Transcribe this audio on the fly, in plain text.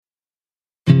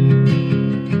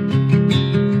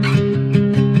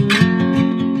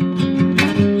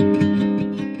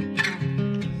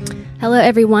Hello,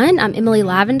 everyone. I'm Emily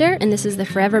Lavender, and this is the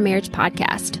Forever Marriage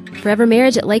Podcast. Forever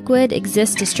Marriage at Lakewood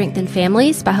exists to strengthen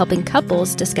families by helping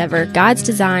couples discover God's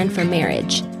design for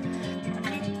marriage.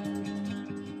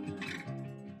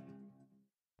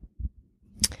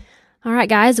 All right,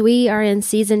 guys, we are in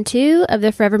Season 2 of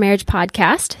the Forever Marriage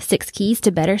Podcast, 6 Keys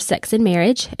to Better Sex and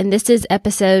Marriage, and this is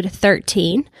Episode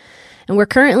 13, and we're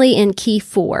currently in Key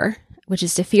 4, which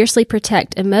is to fiercely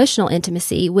protect emotional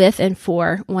intimacy with and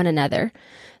for one another.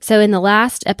 So in the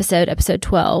last episode, episode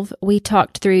 12, we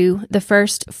talked through the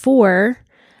first 4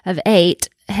 of 8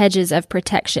 hedges of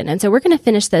protection. And so we're going to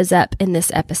finish those up in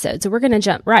this episode. So we're going to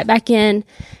jump right back in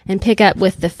and pick up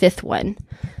with the 5th one.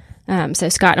 So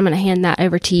Scott, I'm going to hand that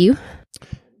over to you.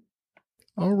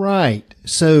 All right.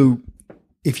 So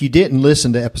if you didn't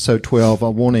listen to episode 12, I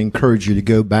want to encourage you to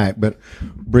go back. But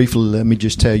briefly, let me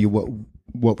just tell you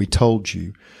what we told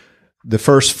you. The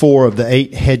first 4 of the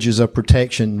 8 hedges of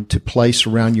protection to place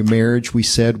around your marriage, we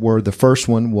said the first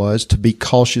one was to be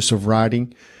cautious of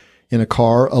riding in a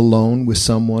car alone with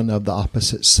someone of the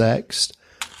opposite sex.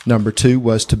 Number 2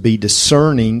 was to be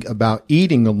discerning about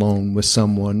eating alone with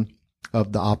someone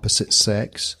of the opposite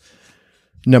sex.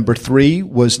 Number 3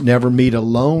 was never meet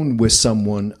alone with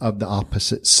someone of the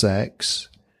opposite sex.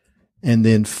 And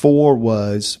then 4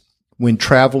 was, when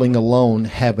traveling alone,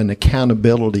 have an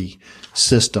accountability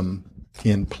system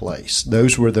in place.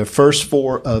 Those were the first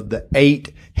 4 of the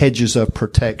 8 hedges of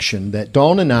protection that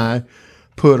Dawn and I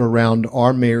put around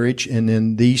our marriage. And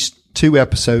in these 2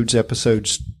 episode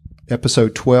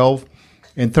 12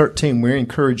 and 13, we're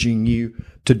encouraging you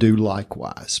to do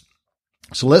likewise.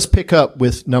 So let's pick up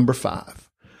with number 5.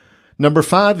 Number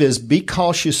 5 is be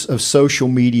cautious of social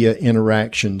media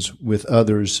interactions with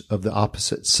others of the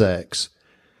opposite sex,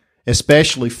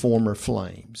 especially former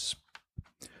flames.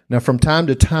 Now, from time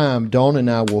to time, Dawn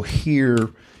and I will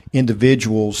hear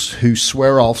individuals who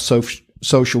swear off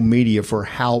social media for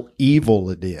how evil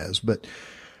it is. But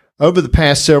over the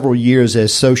past several years,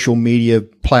 as social media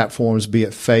platforms, be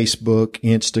it Facebook,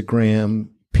 Instagram,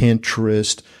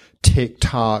 Pinterest,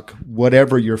 TikTok,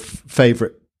 whatever your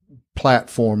favorite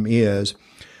platform is,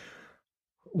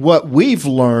 what we've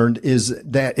learned is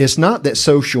that it's not that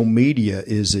social media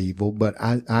is evil, but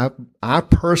I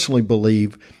personally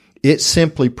believe it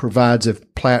simply provides a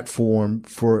platform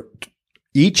for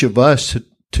each of us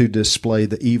to display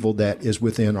the evil that is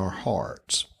within our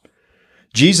hearts.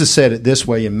 Jesus said it this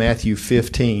way in Matthew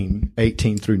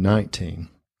 15:18 through 19.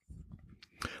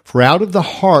 For out of the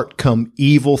heart come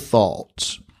evil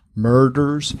thoughts,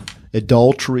 murders,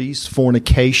 adulteries,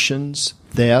 fornications,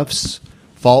 thefts,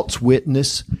 false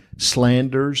witness,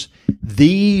 slanders.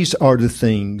 These are the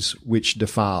things which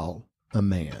defile a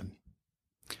man.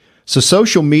 So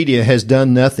social media has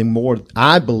done nothing more,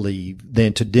 I believe,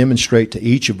 than to demonstrate to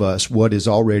each of us what is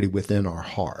already within our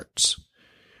hearts.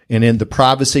 And in the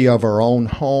privacy of our own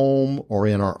home or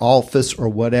in our office or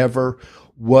whatever,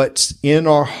 what's in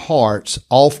our hearts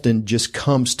often just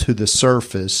comes to the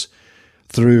surface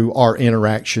through our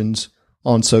interactions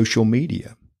on social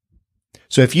media.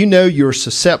 So if you know you're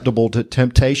susceptible to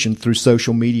temptation through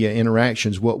social media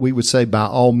interactions, what we would say, by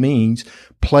all means,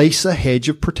 place a hedge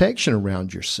of protection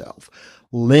around yourself.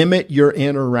 Limit your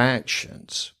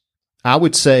interactions. I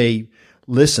would say,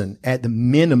 listen, at the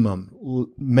minimum,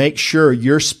 make sure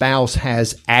your spouse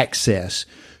has access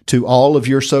to all of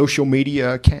your social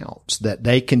media accounts, that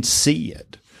they can see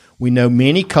it. We know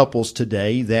many couples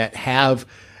today that have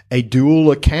a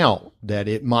dual account, that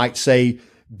it might say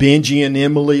Benji and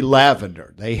Emily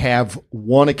Lavender. They have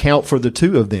one account for the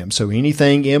 2 of them. So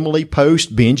anything Emily posts,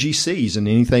 Benji sees, and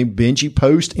anything Benji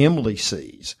posts, Emily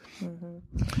sees. Mm-hmm.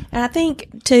 And I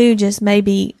think too, just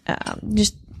maybe,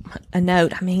 just a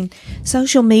note. I mean,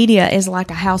 social media is like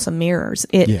a house of mirrors.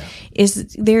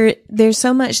 Is there's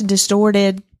so much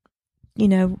distorted,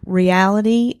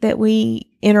 reality that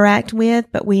we interact with,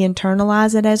 but we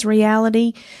internalize it as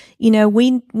reality.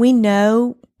 We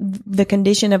know the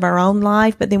condition of our own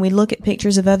life, but then we look at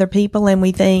pictures of other people and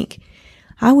we think,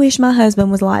 I wish my husband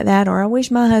was like that, or I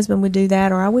wish my husband would do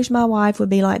that, or I wish my wife would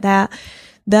be like that.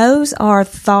 Those are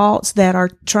thoughts that are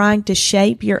trying to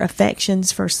shape your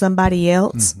affections for somebody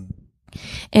else. Mm-hmm.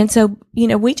 And so,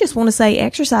 we just want to say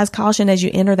exercise caution as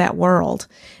you enter that world,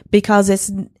 because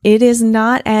everything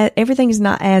is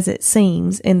not as it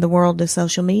seems in the world of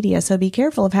social media. So be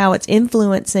careful of how it's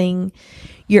influencing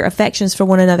your affections for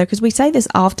one another. Because we say this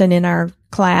often in our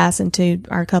class and to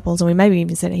our couples, and we maybe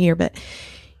even said it here, but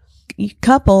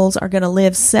couples are going to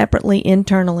live separately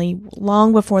internally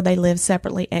long before they live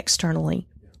separately externally.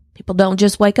 People don't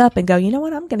just wake up and go, you know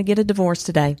what, I'm going to get a divorce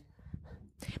today.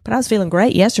 but I was feeling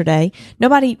great yesterday.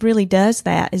 Nobody really does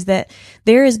that, is that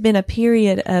there has been a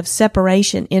period of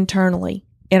separation internally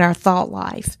in our thought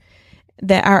life,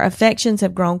 that our affections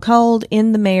have grown cold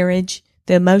in the marriage.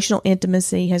 The emotional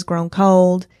intimacy has grown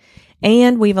cold,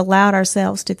 and we've allowed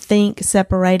ourselves to think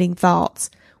separating thoughts.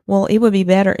 Well, it would be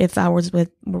better if I was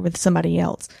with somebody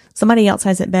else. Somebody else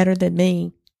has it better than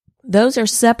me. Those are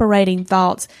separating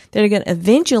thoughts that are going to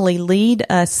eventually lead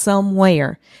us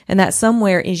somewhere. And that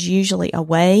somewhere is usually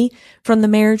away from the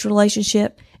marriage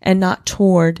relationship and not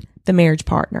toward the marriage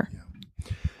partner.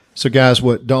 So guys,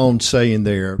 what Dawn's saying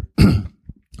there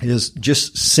is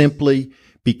just simply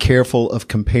be careful of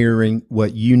comparing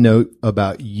what you know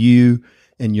about you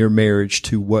and your marriage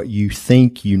to what you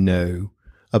think you know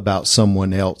about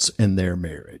someone else and their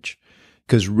marriage.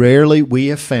 Because rarely we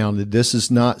have found that this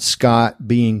is not Scott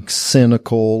being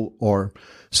cynical or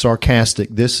sarcastic.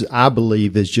 This, I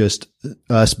believe, is just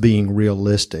us being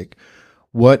realistic.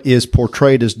 What is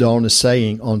portrayed, as Dawn is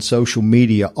saying, on social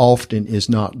media often is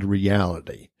not the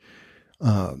reality.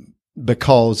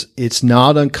 Because it's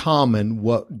not uncommon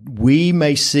what we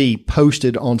may see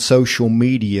posted on social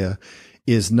media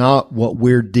is not what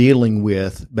we're dealing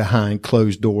with behind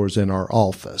closed doors in our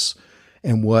office.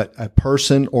 And what a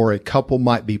person or a couple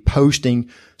might be posting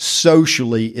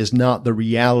socially is not the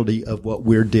reality of what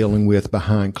we're dealing with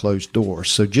behind closed doors.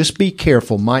 So just be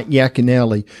careful. Mike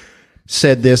Yaconelli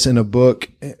said this in a book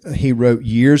he wrote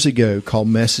years ago called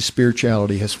Messy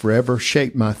Spirituality, has forever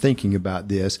shaped my thinking about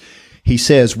this. He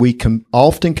says we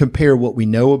often compare what we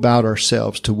know about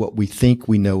ourselves to what we think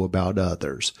we know about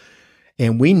others.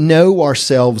 And we know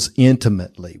ourselves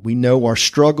intimately. We know our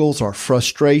struggles, our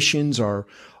frustrations,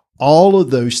 all of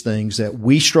those things that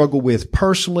we struggle with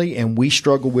personally and we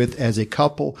struggle with as a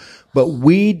couple, but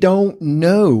we don't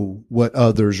know what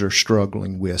others are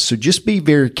struggling with. So just be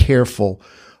very careful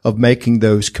of making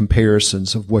those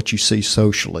comparisons of what you see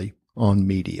socially on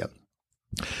media.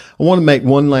 I want to make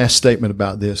one last statement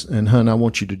about this, and Hun, I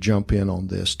want you to jump in on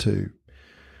this too.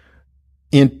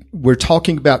 We're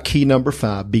talking about key number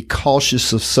 5, be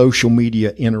cautious of social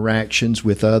media interactions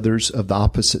with others of the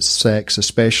opposite sex,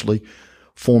 especially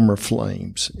former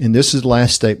flames. And this is the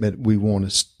last statement we want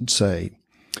to say.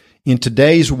 In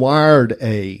today's wired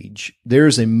age, there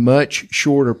is a much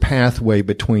shorter pathway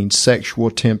between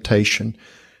sexual temptation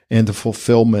and the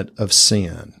fulfillment of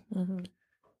sin. Mm-hmm.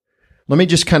 Let me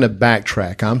just kind of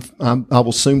backtrack. I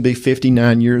will soon be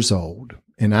 59 years old,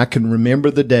 and I can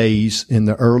remember the days in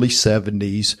the early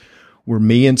 70s where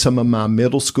me and some of my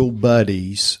middle school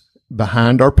buddies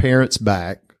behind our parents'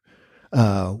 back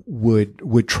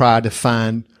would try to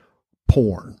find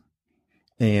porn.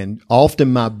 And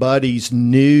often my buddies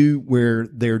knew where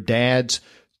their dad's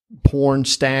porn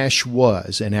stash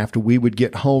was. And after we would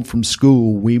get home from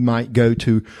school, we might go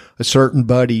to a certain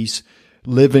buddy's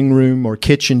living room or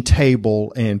kitchen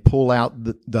table and pull out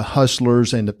the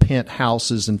Hustlers and the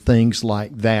Penthouses and things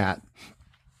like that.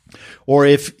 Or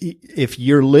if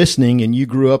you're listening and you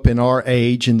grew up in our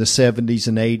age in the 70s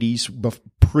and 80s,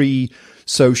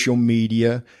 pre-social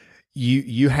media,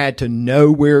 you had to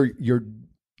know where your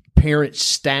parents'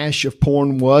 stash of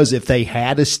porn was. If they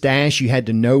had a stash, you had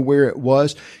to know where it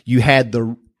was. You had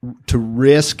to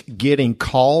risk getting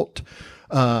caught.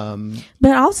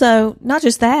 But also not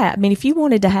just that. I mean, if you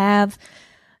wanted to have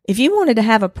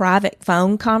a private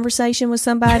phone conversation with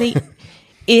somebody,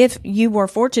 if you were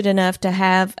fortunate enough to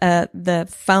have the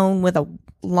phone with a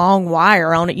long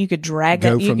wire on it, you could drag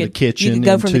go it. from the kitchen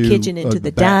into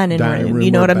the dining room. You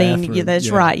know what I mean? Bathroom. That's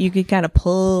yeah. Right. You could kind of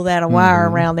pull that wire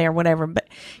around there, whatever. But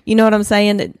you know what I'm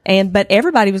saying? But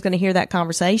everybody was going to hear that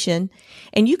conversation,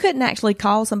 and you couldn't actually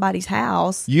call somebody's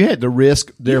house. You had to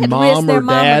risk their mom or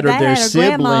dad or their sibling,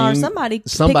 grandma or somebody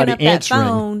picking up answering that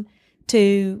phone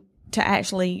to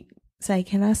actually say,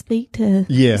 "Can I speak to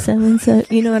Yeah. so and so?"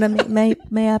 You know what I mean?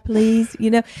 May I please?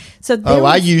 You know. So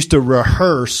I used to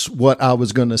rehearse what I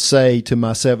was going to say to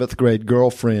my 7th grade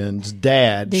girlfriend's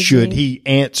dad should he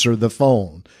answer the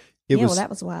phone. Well, that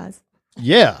was wise.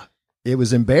 Yeah. It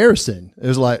was embarrassing. It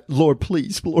was like, Lord,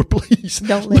 please.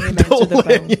 Don't let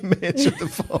him answer the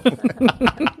phone.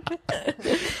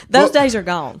 Those days are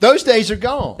gone. Those days are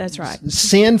gone. That's right.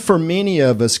 Sin for many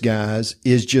of us, guys,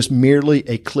 is just merely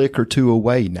a click or two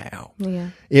away now. Yeah.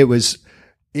 It was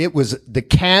the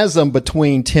chasm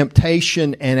between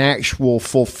temptation and actual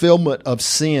fulfillment of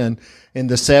sin in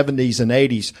the 70s and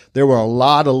 80s. There were a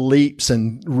lot of leaps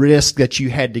and risks that you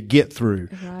had to get through.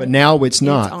 Right. But now it's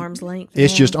not. It's arm's length.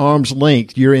 It's just arm's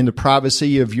length. You're in the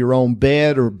privacy of your own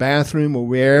bed or bathroom or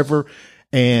wherever.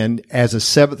 And as a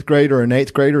 7th grader or an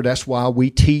 8th grader, that's why we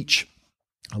teach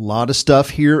a lot of stuff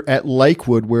here at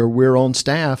Lakewood where we're on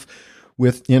staff.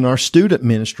 in our student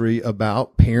ministry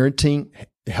about parenting,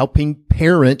 helping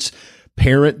parents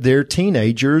parent their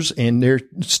teenagers and their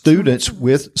students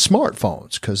with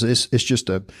smartphones, because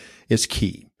it's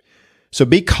key. So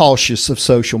be cautious of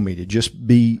social media. Just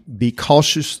be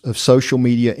cautious of social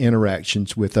media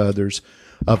interactions with others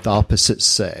of the opposite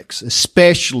sex,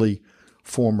 especially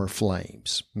former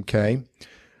flames. Okay.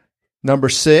 Number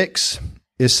 6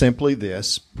 is simply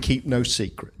this: keep no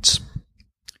secrets.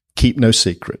 Keep no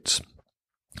secrets.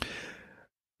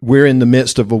 We're in the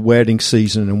midst of a wedding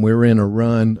season, and we're in a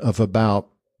run of about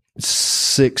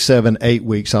 6, 7, 8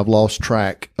 weeks. I've lost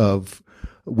track of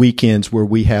weekends where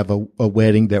we have a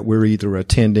wedding that we're either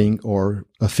attending or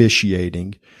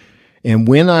officiating. And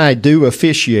when I do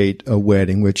officiate a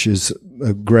wedding, which is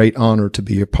a great honor to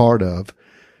be a part of,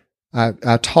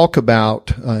 I talk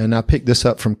about, and I picked this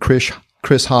up from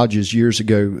Chris Hodges years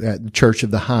ago at the Church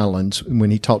of the Highlands. When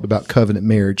he talked about covenant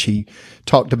marriage, he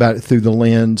talked about it through the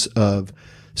lens of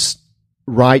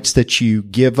rights that you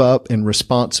give up and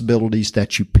responsibilities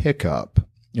that you pick up.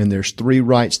 And there's 3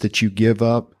 rights that you give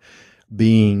up,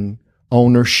 being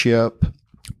ownership,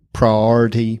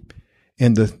 priority,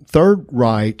 and the third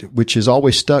right, which has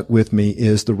always stuck with me,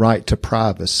 is the right to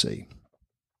privacy.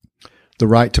 The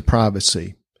right to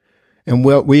privacy. And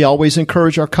what we always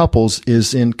encourage our couples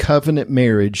is, in covenant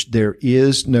marriage, there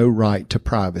is no right to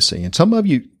privacy. And some of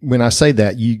you, when I say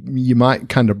that, you might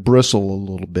kind of bristle a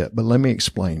little bit, but let me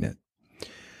explain it.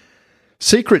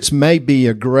 Secrets may be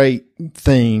a great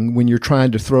thing when you're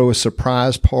trying to throw a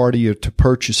surprise party or to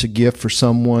purchase a gift for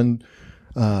someone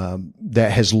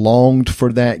that has longed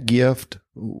for that gift.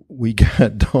 We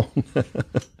got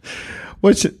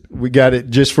we got it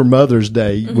just for Mother's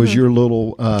Day. Mm-hmm. Was your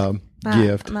little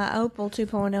gift? My Opal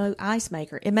 2.0 ice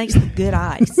maker. It makes good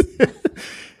ice.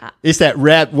 It's that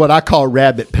what I call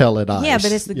rabbit pellet ice. Yeah,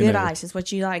 but it's the good ice. It's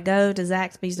what you like go to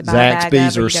Zaxby's to buy a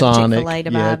bag of, or you go to Chick-fil-A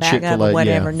to buy a bag of, or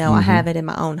whatever. Yeah. No, I have it in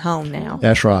my own home now.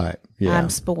 That's right. Yeah.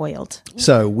 I'm spoiled.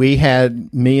 So me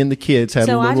and the kids had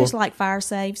a little. So I just like fire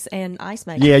safes and ice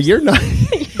makers. Yeah, you're not.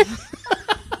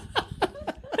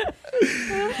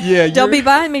 Yeah, don't be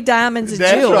buying me diamonds and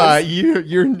that's jewels. That's right.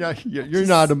 You're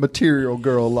not a material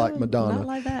girl like Madonna. Not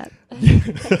like that.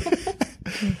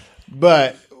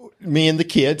 But me and the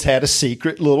kids had a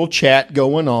secret little chat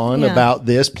going on about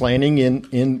this, planning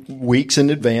in weeks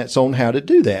in advance on how to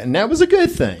do that. And that was a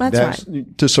good thing. That's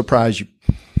right. To surprise you.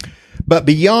 But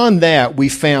beyond that, we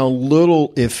found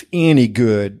little, if any,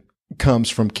 good comes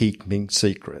from keeping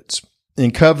secrets. In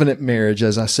covenant marriage,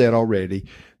 as I said already,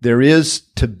 there is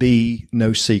to be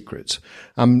no secrets.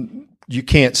 You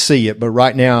can't see it, but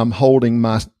right now I'm holding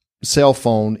my cell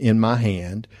phone in my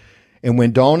hand. And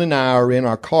when Dawn and I are in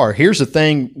our car, here's the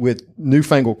thing with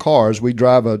newfangled cars. We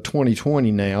drive a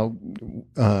 2020 now,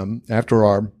 after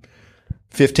our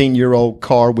 15-year-old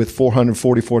car with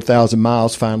 444,000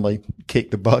 miles finally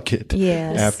kicked the bucket.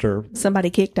 Yes. After somebody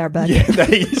kicked our bucket. Yeah,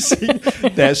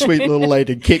 that sweet little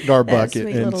lady kicked our bucket.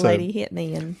 That sweet little lady hit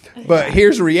me. But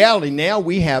here's the reality. Now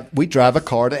we drive a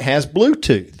car that has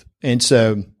Bluetooth. And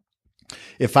so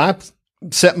if I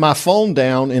set my phone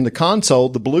down in the console,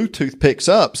 the Bluetooth picks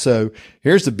up. So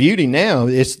here's the beauty now.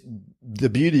 It's the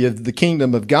beauty of the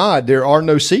kingdom of God. There are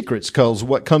no secrets, because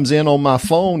what comes in on my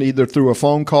phone, either through a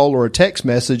phone call or a text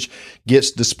message,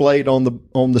 gets displayed on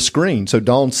the screen. So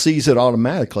Dawn sees it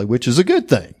automatically, which is a good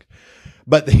thing.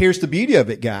 But here's the beauty of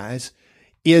it, guys,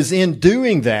 is in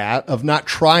doing that, of not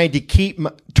trying to keep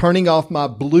turning off my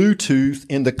Bluetooth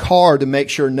in the car to make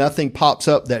sure nothing pops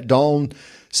up that Dawn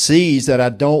sees that I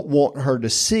don't want her to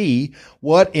see.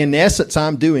 What in essence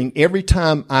I'm doing every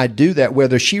time I do that,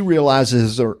 whether she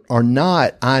realizes or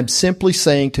not, I'm simply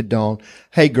saying to Dawn,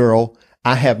 hey girl,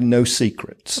 I have no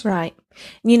secrets. Right.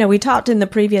 You know, we talked in the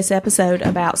previous episode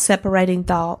about separating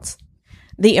thoughts.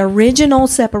 The original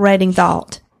separating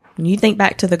thought, when you think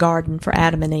back to the garden for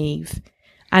Adam and Eve,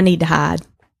 I need to hide.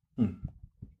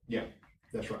 Yeah,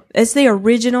 that's right. It's the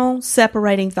original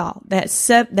separating thought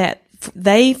that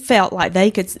they felt like they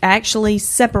could actually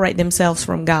separate themselves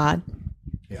from God.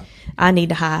 Yeah. I need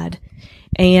to hide.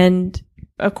 And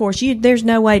of course, there's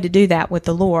no way to do that with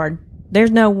the Lord.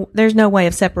 There's no way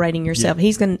of separating yourself.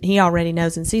 Yeah. He already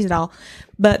knows and sees it all.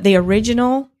 But the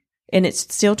original, and it's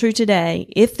still true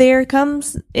today, if there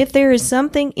is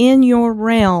something in your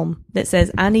realm that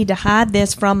says, I need to hide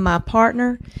this from my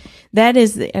partner, that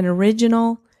is an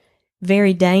original,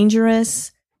 very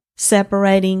dangerous,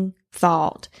 separating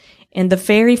thought. And the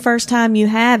very first time you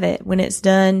have it, when it's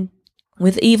done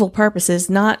with evil purposes,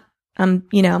 not, I'm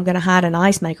going to hide an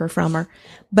ice maker from her,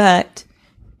 but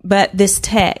this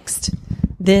text,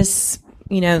 this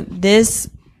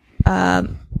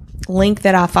link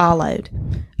that I followed,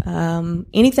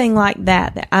 anything like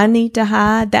that I need to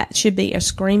hide, that should be a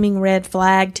screaming red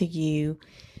flag to you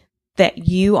that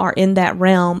you are in that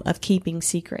realm of keeping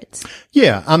secrets.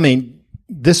 Yeah. I mean,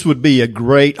 this would be a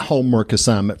great homework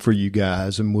assignment for you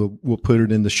guys, and we'll put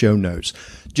it in the show notes.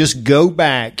 Just go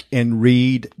back and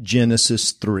read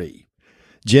Genesis 3.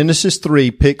 Genesis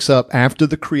 3 picks up after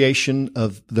the creation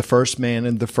of the first man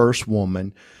and the first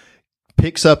woman,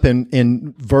 picks up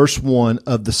in verse 1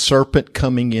 of the serpent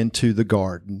coming into the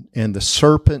garden, and the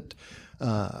serpent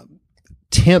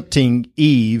tempting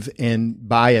Eve, and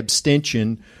by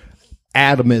abstention,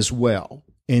 Adam as well.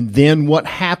 And then what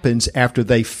happens after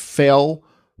they fell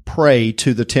prey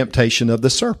to the temptation of the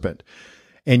serpent?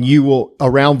 And you will,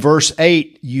 around verse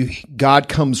 8, God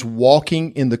comes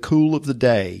walking in the cool of the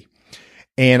day.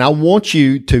 And I want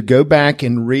you to go back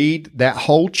and read that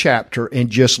whole chapter and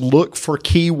just look for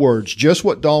key words, just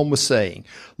what Dawn was saying.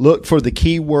 Look for the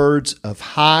key words of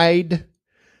hide,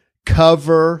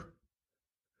 cover,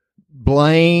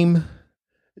 blame,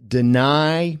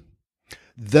 deny.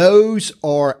 Those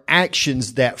are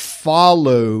actions that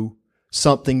follow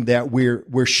something that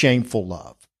we're shameful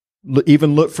of.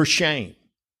 Even look for shame.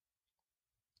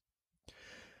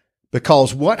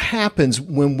 Because what happens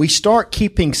when we start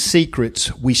keeping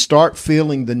secrets, we start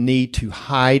feeling the need to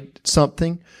hide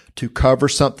something, to cover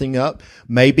something up.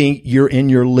 Maybe you're in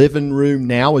your living room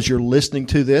now as you're listening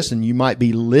to this, and you might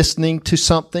be listening to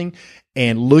something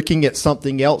and looking at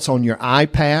something else on your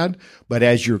iPad, but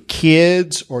as your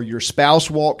kids or your spouse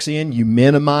walks in, you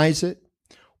minimize it.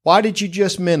 Why did you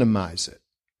just minimize it?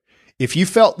 If you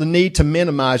felt the need to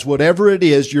minimize whatever it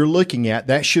is you're looking at,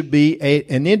 that should be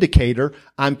an indicator,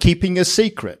 I'm keeping a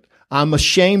secret. I'm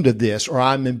ashamed of this, or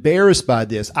I'm embarrassed by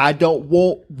this. I don't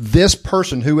want this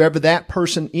person, whoever that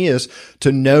person is,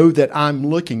 to know that I'm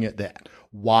looking at that.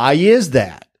 Why is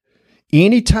that?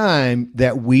 Anytime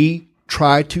that we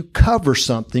try to cover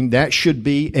something, that should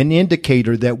be an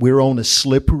indicator that we're on a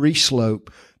slippery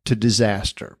slope to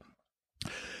disaster.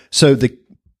 So the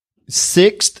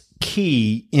sixth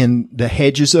key in the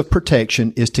hedges of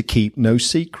protection is to keep no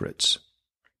secrets.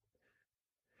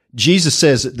 Jesus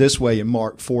says it this way in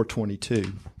Mark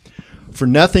 4:22. For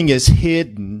nothing is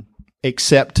hidden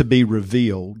except to be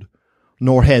revealed,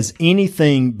 nor has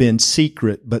anything been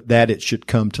secret but that it should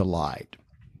come to light.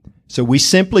 So we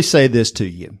simply say this to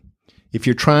you. If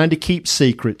you're trying to keep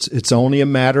secrets, it's only a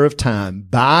matter of time,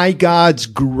 by God's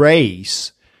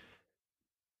grace,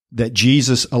 that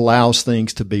Jesus allows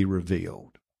things to be revealed.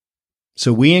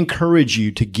 So we encourage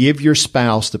you to give your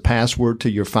spouse the password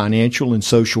to your financial and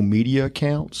social media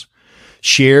accounts.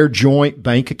 Share joint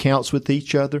bank accounts with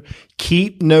each other.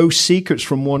 Keep no secrets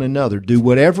from one another. Do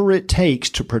whatever it takes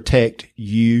to protect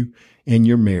you and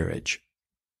your marriage.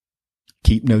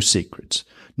 Keep no secrets.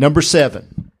 Number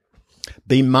 7.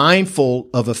 Be mindful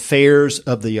of affairs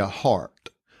of the heart.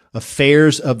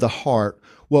 Affairs of the heart,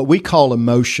 what we call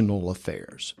emotional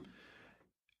affairs.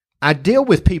 I deal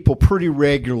with people pretty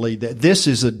regularly that this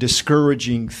is a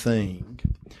discouraging thing.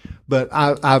 But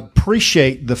I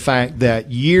appreciate the fact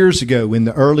that years ago in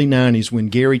the early 90s when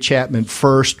Gary Chapman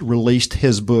first released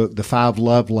his book, The 5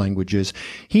 Love Languages,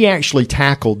 he actually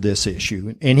tackled this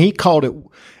issue. And he called it,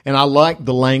 and I like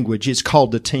the language, it's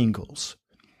called the tingles.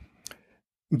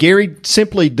 Gary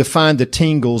simply defined the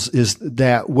tingles is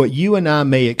that what you and I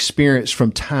may experience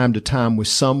from time to time with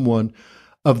someone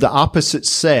of the opposite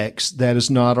sex that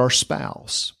is not our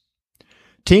spouse.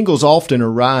 Tingles often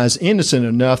arise innocent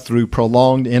enough through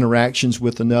prolonged interactions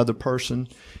with another person.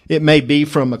 It may be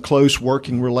from a close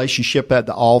working relationship at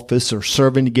the office, or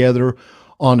serving together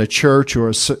on a church or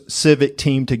a civic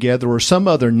team together, or some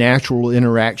other natural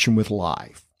interaction with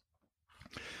life.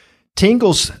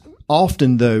 Tingles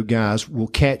often, though, guys, will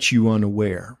catch you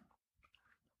unaware.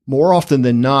 More often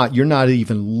than not, you're not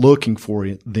even looking for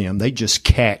them. They just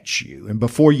catch you. And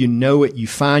before you know it, you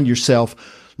find yourself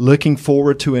looking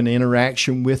forward to an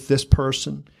interaction with this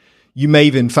person. You may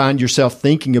even find yourself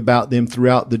thinking about them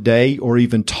throughout the day, or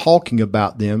even talking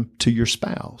about them to your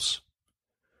spouse.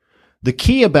 The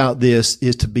key about this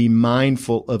is to be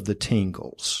mindful of the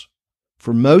tingles.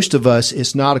 For most of us,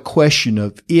 it's not a question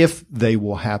of if they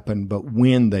will happen, but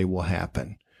when they will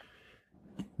happen.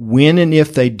 When and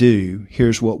if they do,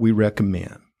 here's what we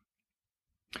recommend.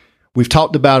 We've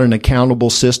talked about an accountable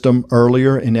system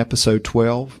earlier in episode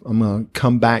 12. I'm going to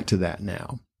come back to that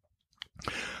now.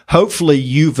 Hopefully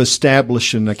you've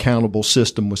established an accountable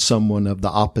system with someone of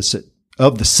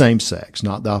the same sex,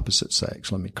 not the opposite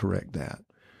sex. Let me correct that.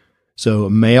 So a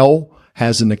male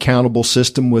has an accountable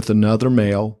system with another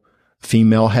male.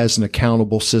 Female has an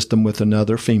accountable system with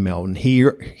another female. And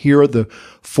here are the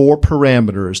 4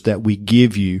 parameters that we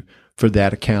give you for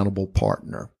that accountable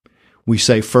partner. We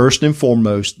say first and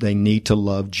foremost, they need to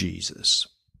love Jesus.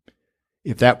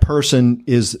 If that person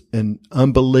is an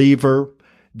unbeliever,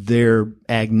 they're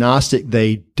agnostic,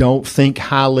 they don't think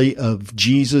highly of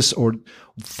Jesus or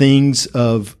things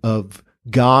of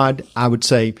God, I would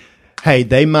say, hey,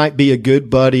 they might be a good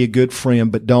buddy, a good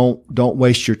friend, but don't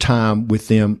waste your time with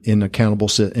them in accountable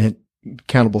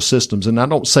systems. And I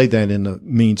don't say that in the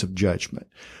means of judgment,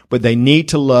 but they need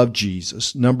to love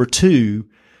Jesus. Number 2,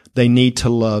 they need to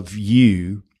love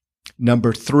you.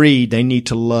 Number 3, they need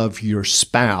to love your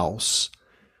spouse.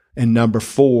 And number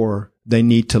 4, they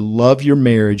need to love your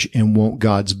marriage and want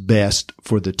God's best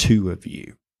for the two of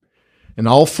you. And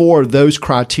all 4 of those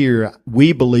criteria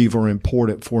we believe are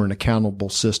important for an accountable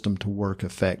system to work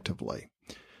effectively.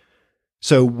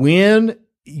 So when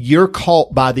you're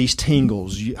caught by these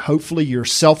tingles, hopefully you're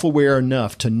self-aware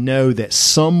enough to know that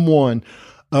someone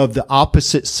of the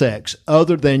opposite sex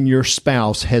other than your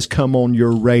spouse has come on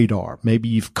your radar. Maybe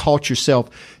you've caught yourself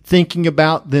thinking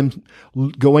about them,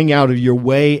 going out of your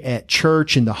way at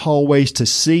church in the hallways to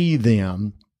see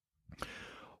them.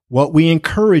 What we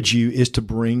encourage you is to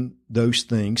bring those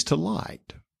things to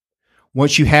light.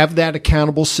 Once you have that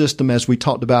accountable system, as we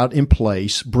talked about, in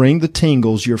place, bring the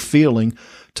tingles you're feeling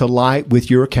to light with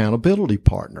your accountability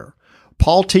partner.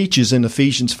 Paul teaches in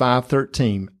Ephesians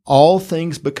 5:13, all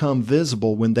things become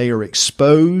visible when they are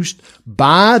exposed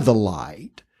by the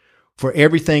light, for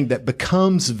everything that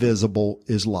becomes visible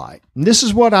is light. And this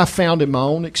is what I found in my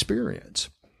own experience.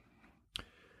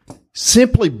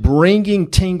 Simply bringing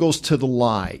tingles to the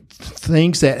light,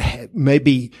 things that may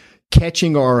be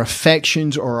catching our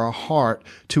affections or our heart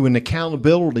to an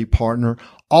accountability partner,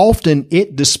 often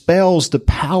it dispels the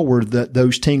power that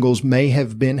those tingles may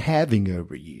have been having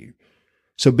over you.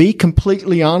 So be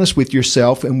completely honest with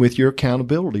yourself and with your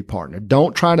accountability partner.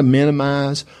 Don't try to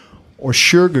minimize or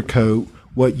sugarcoat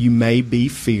what you may be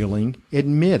feeling.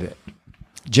 Admit it.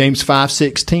 James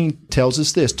 5:16 tells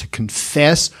us this, to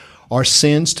confess our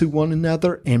sins to one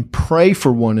another and pray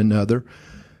for one another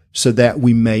so that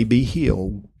we may be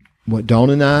healed. What Dawn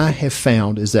and I have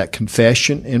found is that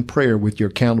confession and prayer with your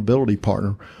accountability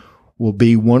partner will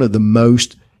be one of the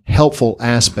most helpful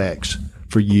aspects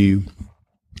for you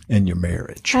and your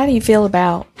marriage. How do you feel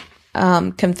about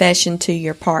confession to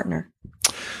your partner?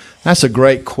 That's a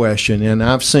great question, and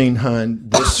I've seen, hon,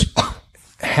 this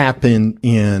happen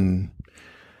in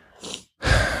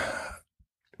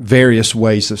various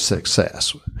ways of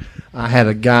success. I had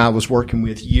a guy I was working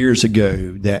with years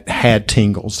ago that had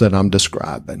tingles that I'm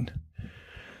describing.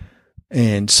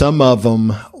 And some of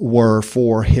them were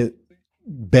for his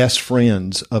best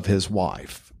friends of his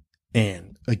wife.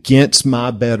 And against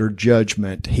my better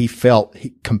judgment, he felt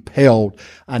compelled,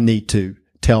 I need to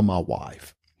tell my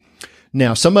wife.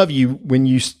 Now, some of you, when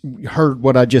you heard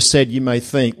what I just said, you may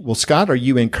think, well, Scott, are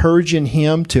you encouraging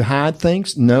him to hide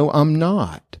things? No, I'm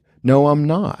not. No, I'm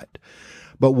not.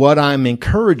 But what I'm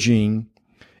encouraging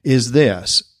is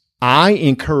this. I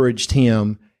encouraged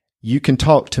him, you can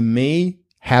talk to me,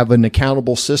 have an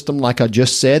accountable system, like I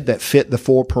just said, that fit the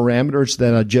 4 parameters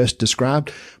that I just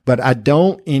described. But I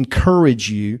don't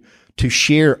encourage you to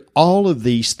share all of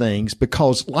these things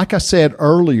because, like I said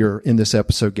earlier in this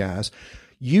episode, guys,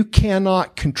 you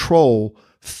cannot control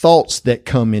thoughts that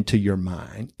come into your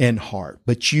mind and heart,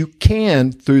 but you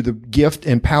can, through the gift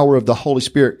and power of the Holy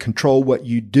Spirit, control what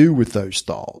you do with those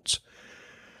thoughts.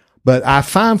 But I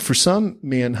find for some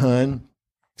men, hon,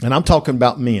 and I'm talking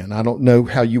about men, I don't know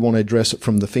how you want to address it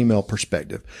from the female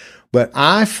perspective, but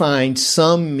I find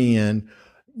some men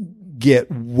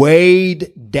get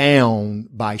weighed down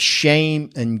by shame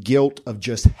and guilt of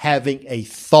just having a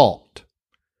thought.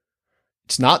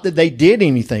 It's not that they did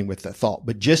anything with the thought,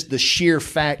 but just the sheer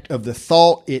fact of the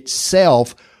thought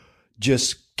itself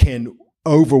just can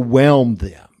overwhelm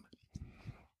them.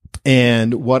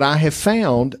 And what I have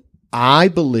found, I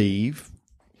believe,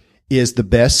 is the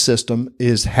best system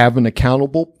is have an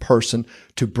accountable person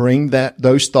to bring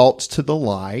those thoughts to the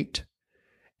light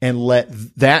and let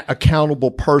that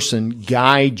accountable person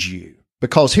guide you.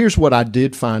 Because here's what I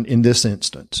did find in this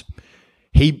instance.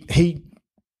 He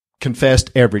confessed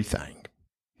everything.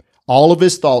 All of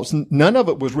his thoughts, none of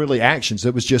it was really actions.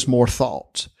 It was just more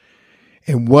thoughts.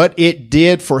 And what it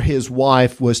did for his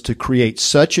wife was to create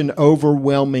such an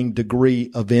overwhelming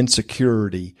degree of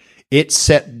insecurity. It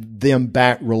set them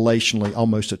back relationally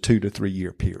almost a 2 to 3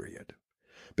 year period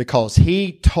because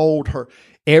he told her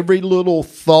every little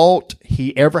thought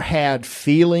he ever had,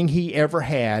 feeling he ever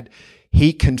had,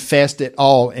 he confessed it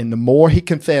all. And the more he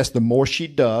confessed, the more she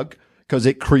dug because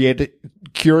it created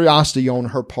curiosity on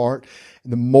her part.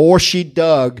 And the more she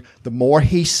dug, the more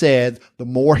he said, the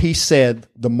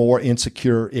more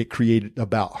insecure it created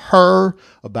about her,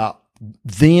 about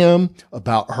them,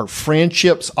 about her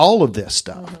friendships, all of this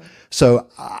stuff. So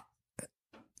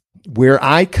where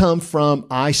I come from,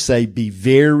 I say be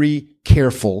very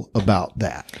careful about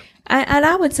that. And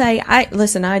I would say, I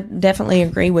definitely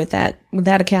agree with that.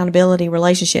 That accountability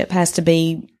relationship has to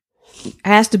be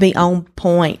on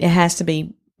point. It has to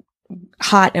be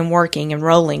hot and working and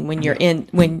rolling when you're in,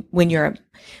 when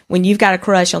you've got a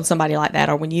crush on somebody like that,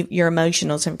 or when you're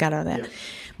emotional, some kind of that. Yeah.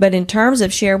 But in terms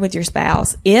of share with your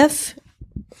spouse, if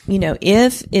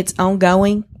it's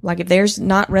ongoing, like if there's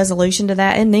not resolution to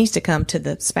that, it needs to come to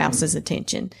the spouse's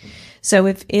attention. So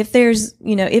if there's,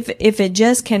 if it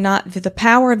just cannot, if the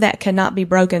power of that cannot be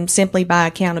broken simply by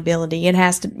accountability, it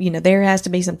has to, there has to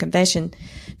be some confession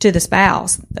to the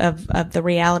spouse of the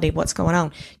reality of what's going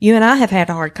on. You and I have had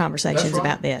hard conversations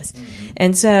about this. Mm-hmm.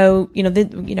 And so,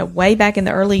 way back in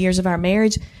the early years of our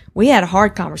marriage, we had a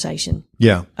hard conversation.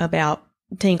 Yeah. About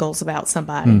tingles about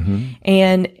somebody.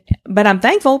 Mm-hmm. But I'm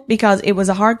thankful because it was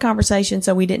a hard conversation,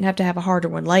 so we didn't have to have a harder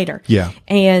one later. Yeah.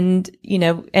 And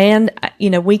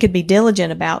we could be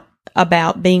diligent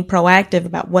about being proactive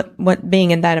about what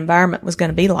being in that environment was going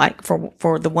to be like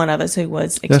for the one of us who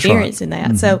was experiencing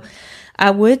that. Mm-hmm. So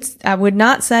I would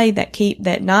not say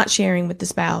that not sharing with the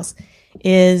spouse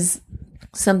is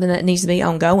something that needs to be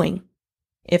ongoing.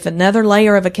 If another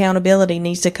layer of accountability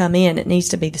needs to come in, it needs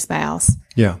to be the spouse.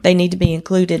 Yeah. They need to be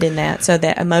included in that so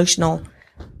that emotional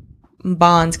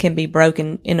bonds can be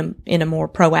broken in a more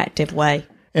proactive way.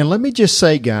 And let me just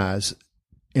say, guys,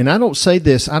 and I don't say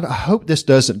this, I hope this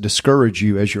doesn't discourage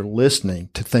you as you're listening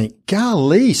to think,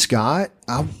 golly, Scott,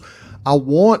 I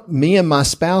want me and my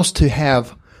spouse to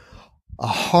have a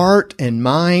heart and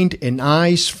mind and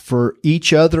eyes for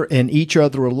each other and each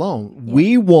other alone. Yeah.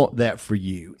 We want that for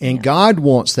you, and God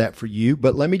wants that for you.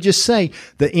 But let me just say,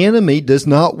 the enemy does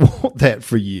not want that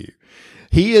for you.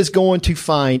 He is going to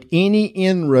find any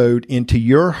inroad into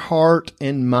your heart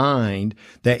and mind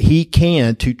that he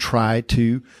can to try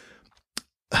to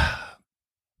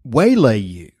waylay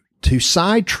you, to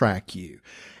sidetrack you.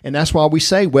 And that's why we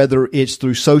say, whether it's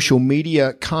through social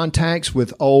media contacts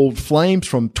with old flames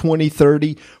from 20,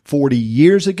 30, 40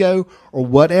 years ago, or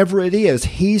whatever it is,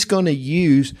 he's going to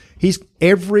use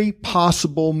every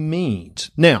possible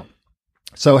means. Now,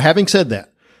 so having said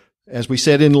that, as we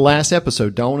said in the last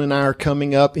episode, Dawn and I are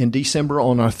coming up in December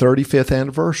on our 35th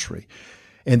anniversary.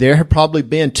 And there have probably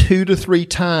been 2 to 3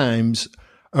 times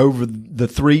over the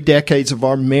 3 decades of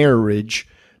our marriage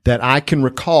that I can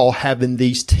recall having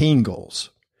these tingles.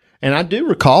 And I do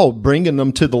recall bringing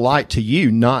them to the light to you,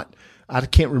 I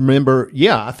can't remember.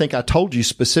 Yeah, I think I told you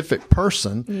specific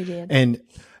person. You did.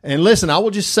 And listen, I will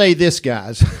just say this,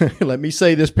 guys. Let me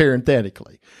say this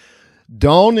parenthetically.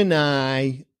 Dawn and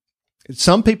I,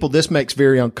 some people this makes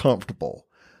very uncomfortable.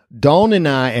 Dawn and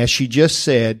I, as she just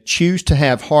said, choose to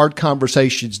have hard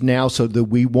conversations now so that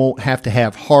we won't have to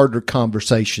have harder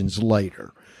conversations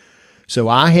later. So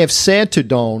I have said to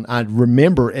Dawn, I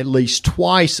remember at least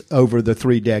twice over the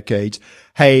 3 decades,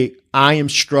 hey, I am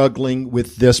struggling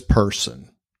with this person,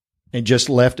 and just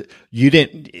left it. You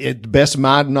didn't, at the best of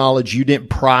my knowledge, you didn't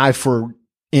pry for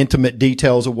intimate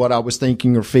details of what I was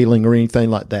thinking or feeling or anything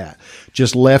like that.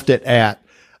 Just left it at,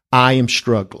 I am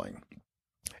struggling.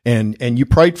 And you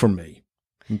prayed for me.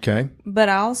 Okay. But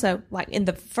I also, like with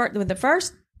the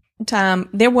first time,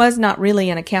 there was not really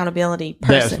an accountability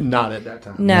person. That's not at that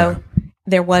time. No.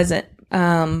 There wasn't.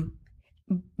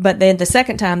 But then the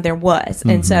second time there was. Mm-hmm.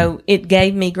 And so it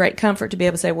gave me great comfort to be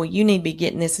able to say, well, you need to be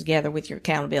getting this together with your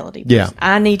accountability person. Yeah.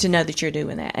 I need to know that you're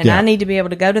doing that. And I need to be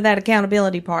able to go to that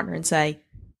accountability partner and say,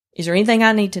 is there anything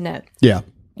I need to know? Yeah.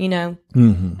 And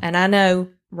I know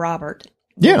Robert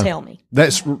will tell me.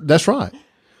 That's right.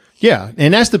 Yeah.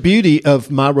 And that's the beauty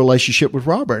of my relationship with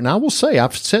Robert. And I will say,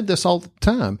 I've said this all the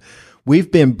time.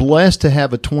 We've been blessed to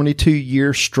have a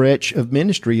 22-year stretch of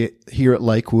ministry here at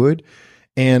Lakewood.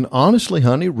 And honestly,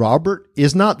 honey, Robert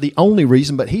is not the only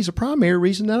reason, but he's a primary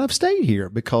reason that I've stayed here,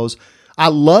 because I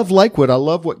love Lakewood. I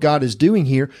love what God is doing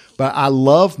here, but I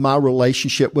love my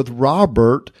relationship with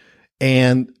Robert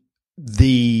and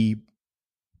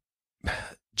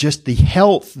just the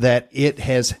health that it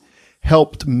has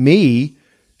helped me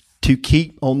to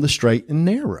keep on the straight and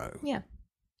narrow. Yeah.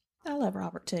 I love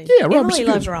Robert too. Yeah, Emily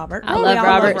loves Robert. I love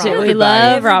Robert too. We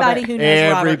love Robert. Everybody who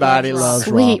knows Everybody Robert loves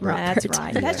Sweet Robert. That's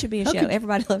right. That should be a show.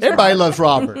 Everybody loves Everybody Robert. loves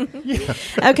Robert. Yeah.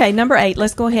 Okay, number 8.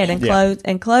 Let's go ahead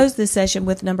and close this session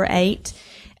with number 8.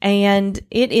 And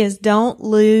it is, don't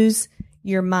lose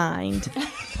your mind.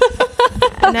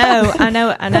 I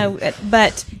know.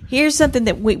 But here's something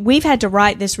that we've had to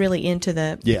write this really into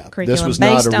the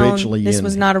curriculum. This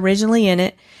was not originally in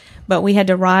it, but we had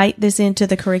to write this into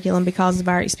the curriculum because of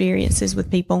our experiences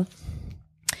with people.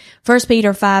 1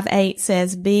 Peter 5:8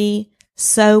 says, be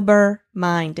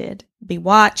sober-minded, be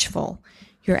watchful.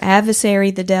 Your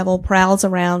adversary, the devil, prowls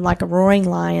around like a roaring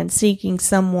lion seeking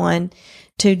someone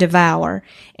to devour.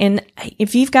 And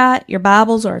if you've got your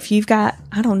Bibles, or if you've got,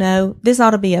 I don't know, this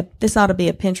ought to be a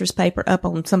Pinterest paper up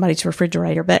on somebody's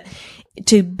refrigerator, but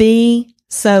to be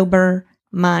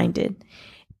sober-minded.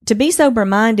 To be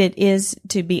sober-minded is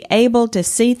to be able to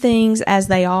see things as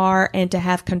they are and to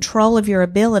have control of your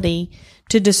ability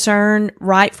to discern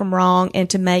right from wrong and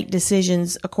to make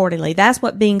decisions accordingly. That's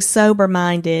what being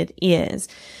sober-minded is.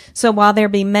 So while there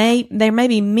may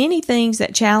be many things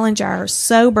that challenge our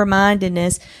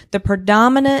sober-mindedness, the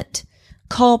predominant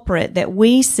culprit that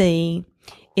we see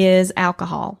is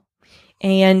alcohol.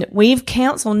 And we've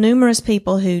counseled numerous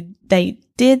people who they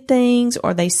did things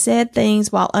or they said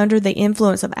things while under the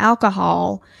influence of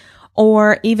alcohol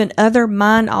or even other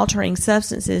mind-altering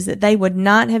substances that they would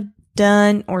not have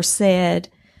done or said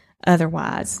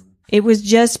otherwise. It was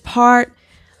just part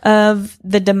of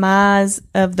the demise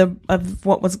of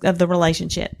the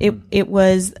relationship. It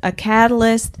was a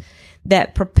catalyst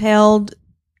that propelled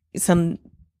some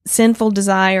sinful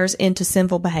desires into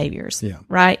sinful behaviors. Yeah.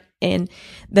 Right? And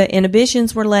the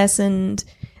inhibitions were lessened.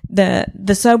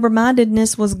 The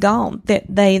sober-mindedness was gone.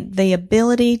 The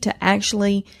ability to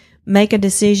actually make a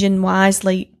decision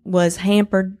wisely was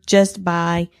hampered just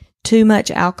by too much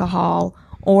alcohol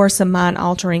or some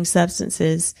mind-altering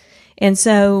substances. And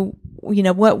so,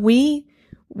 what we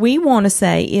want to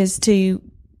say is to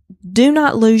do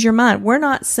not lose your mind. We're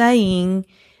not saying,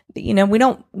 we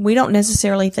don't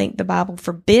necessarily think the Bible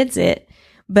forbids it,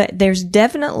 but there's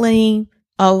definitely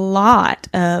a lot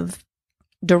of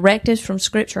directives from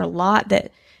Scripture, a lot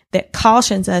that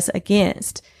cautions us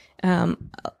against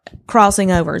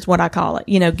crossing over is what I call it.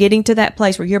 Getting to that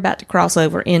place where you're about to cross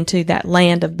over into that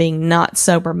land of being not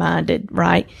sober-minded,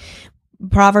 right?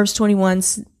 Proverbs 20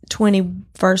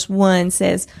 verse 1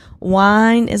 says,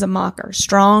 wine is a mocker,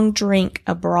 strong drink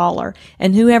a brawler,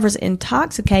 and whoever's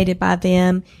intoxicated by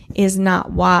them is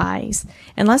not wise.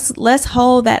 And let's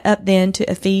hold that up then to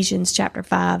Ephesians chapter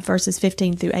 5 verses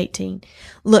 15 through 18.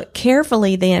 Look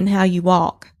carefully then how you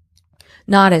walk,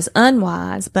 not as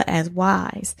unwise, but as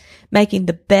wise, making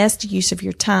the best use of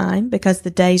your time, because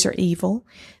the days are evil.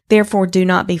 Therefore, do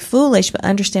not be foolish, but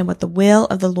understand what the will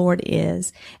of the Lord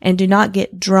is, and do not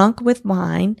get drunk with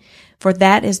wine, for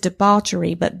that is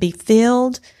debauchery, but be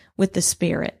filled with the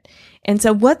Spirit. And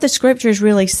so what the Scripture is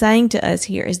really saying to us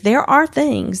here is there are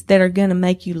things that are going to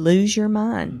make you lose your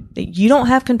mind, that you don't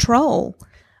have control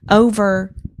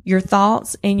over your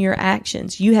thoughts and your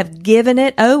actions. You have given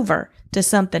it over to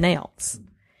something else.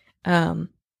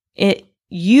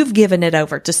 You've given it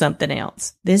over to something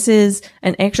else. This is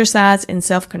an exercise in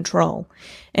self-control.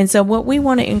 And so what we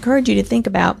want to encourage you to think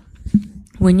about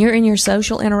when you're in your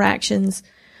social interactions,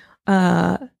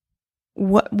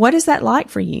 what is that like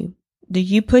for you? Do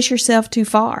you push yourself too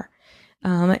far?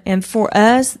 And for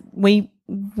us, we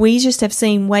just have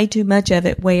seen way too much of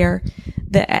it where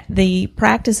the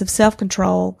practice of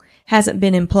self-control hasn't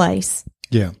been in place.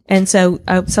 Yeah. And so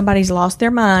somebody's lost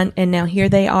their mind, and now here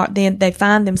they are. They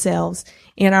find themselves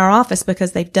in our office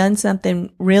because they've done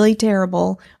something really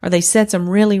terrible, or they said some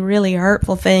really, really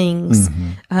hurtful things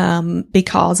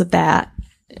because of that,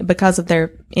 because of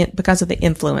the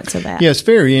influence of that. Yeah, it's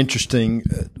very interesting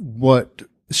what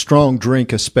strong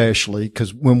drink, especially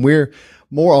because when we're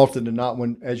more often than not,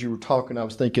 as you were talking, I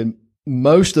was thinking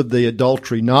most of the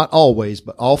adultery, not always,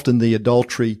 but often the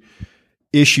adultery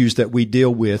issues that we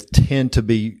deal with tend to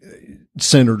be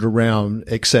centered around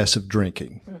excessive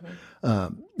drinking.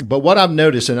 But what I've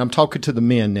noticed, and I'm talking to the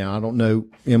men now, I don't know,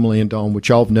 Emily and Dawn, what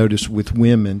y'all have noticed with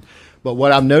women, but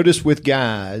what I've noticed with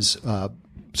guys,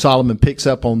 Solomon picks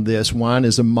up on this. Wine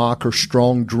is a mocker,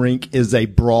 strong drink is a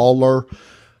brawler.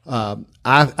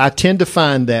 I tend to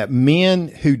find that men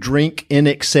who drink in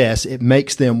excess, it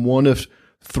makes them one of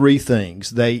three things.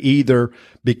 They either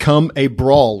become a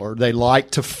brawler, they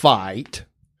like to fight,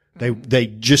 they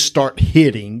just start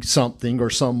hitting something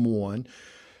or someone,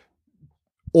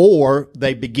 or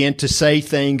they begin to say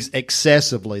things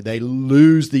excessively. They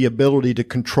lose the ability to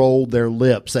control their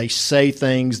lips. They say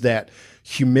things that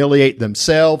humiliate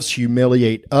themselves,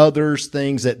 humiliate others,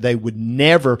 things that they would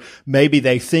never, maybe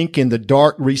they think in the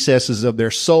dark recesses of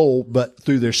their soul, but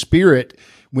through their spirit,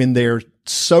 when they're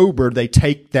sober, they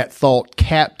take that thought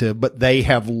captive, but they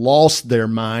have lost their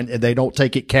mind and they don't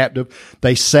take it captive.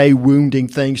 They say wounding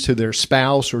things to their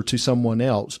spouse or to someone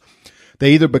else.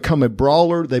 They either become a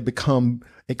brawler, they become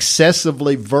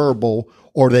excessively verbal,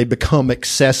 or they become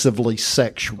excessively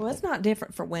sexual. Well, it's not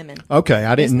different for women. Okay,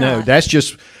 I didn't know. That's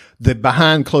just the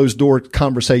behind closed door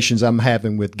conversations I'm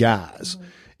having with guys.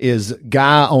 Is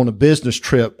guy on a business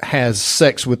trip has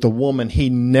sex with a woman he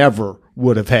never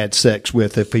would have had sex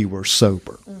with if he were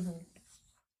sober.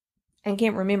 And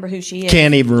can't remember who she is.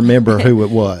 Can't even remember who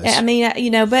it was. I mean,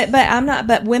 but I'm not.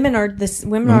 But women are this.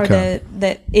 Women are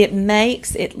that it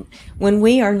makes it when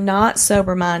we are not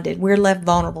sober minded, we're left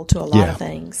vulnerable to a lot of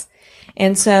things,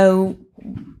 and so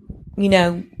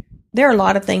there are a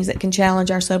lot of things that can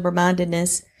challenge our sober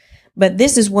mindedness. But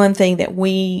this is one thing that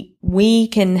we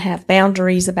can have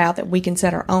boundaries about, that we can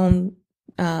set our own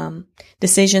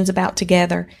decisions about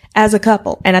together as a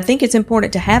couple. And I think it's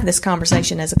important to have this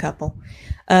conversation as a couple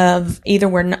of either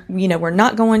we're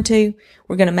not going to,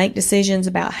 we're going to make decisions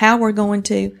about how we're going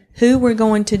to, who we're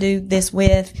going to do this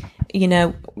with,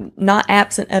 not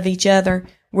absent of each other.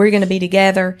 We're going to be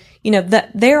together.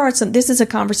 This is a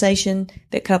conversation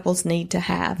that couples need to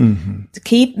have. To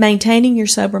keep maintaining your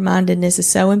sober-mindedness is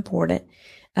so important.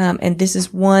 And this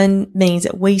is one means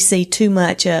that we see too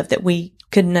much of, that we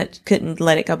couldn't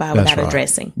let it go by without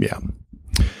addressing. Yeah.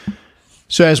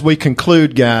 So as we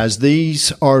conclude, guys,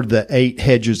 these are the 8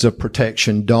 hedges of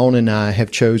protection Dawn and I have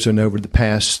chosen over the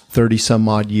past 30 some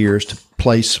odd years to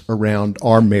place around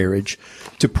our marriage,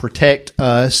 to protect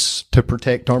us, to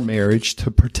protect our marriage, to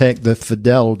protect the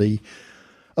fidelity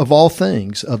of all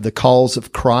things, of the cause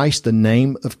of Christ, the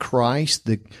name of Christ,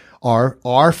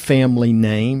 our family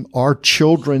name, our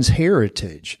children's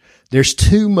heritage. There's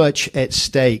too much at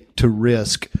stake to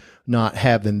risk not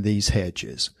having these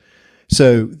hedges.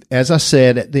 So, as I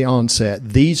said at the onset,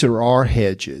 these are our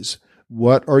hedges.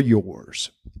 What are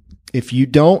yours? If you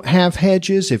don't have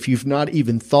hedges, if you've not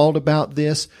even thought about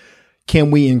this, can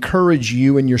we encourage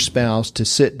you and your spouse to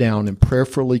sit down and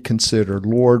prayerfully consider,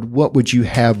 Lord, what would you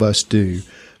have us do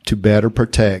to better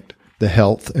protect the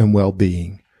health and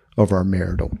well-being of our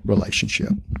marital relationship?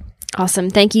 Awesome.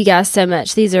 Thank you guys so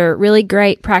much. These are really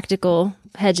great practical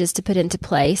hedges to put into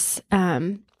place.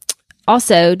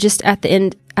 Also, just at the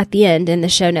end in the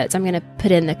show notes, I'm going to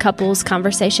put in the couples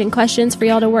conversation questions for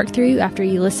y'all to work through after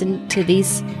you listen to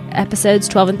these episodes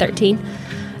 12 and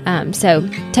 13. So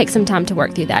take some time to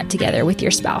work through that together with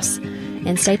your spouse.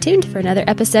 And stay tuned for another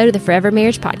episode of the Forever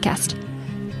Marriage Podcast.